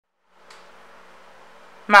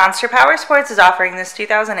Monster Powersports is offering this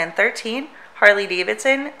 2013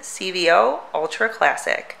 Harley-Davidson CVO Ultra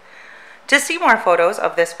Classic. To see more photos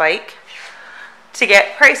of this bike, to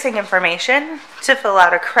get pricing information, to fill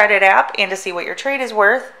out a credit app, and to see what your trade is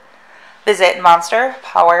worth, visit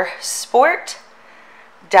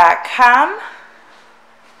monsterpowersport.com.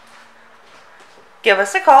 Give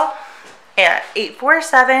us a call at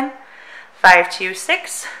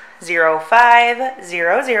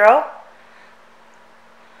 847-526-0500.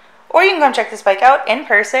 Or you can come check this bike out in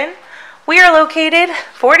person. We are located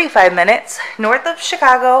 45 minutes north of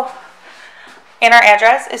Chicago, and our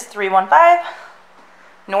address is 315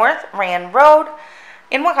 North Rand Road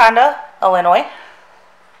in Wauconda, Illinois.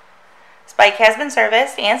 This bike has been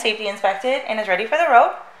serviced and safety inspected and is ready for the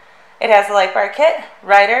road. It has the light bar kit,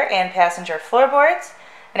 rider and passenger floorboards,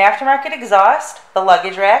 an aftermarket exhaust, the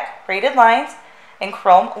luggage rack, braided lines, and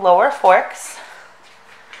chrome lower forks.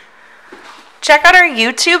 Check out our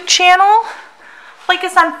YouTube channel, like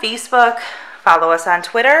us on Facebook, follow us on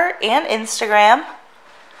Twitter and Instagram.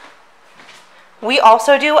 We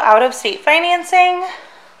also do out-of-state financing,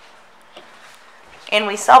 and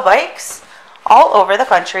we sell bikes all over the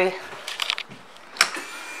country.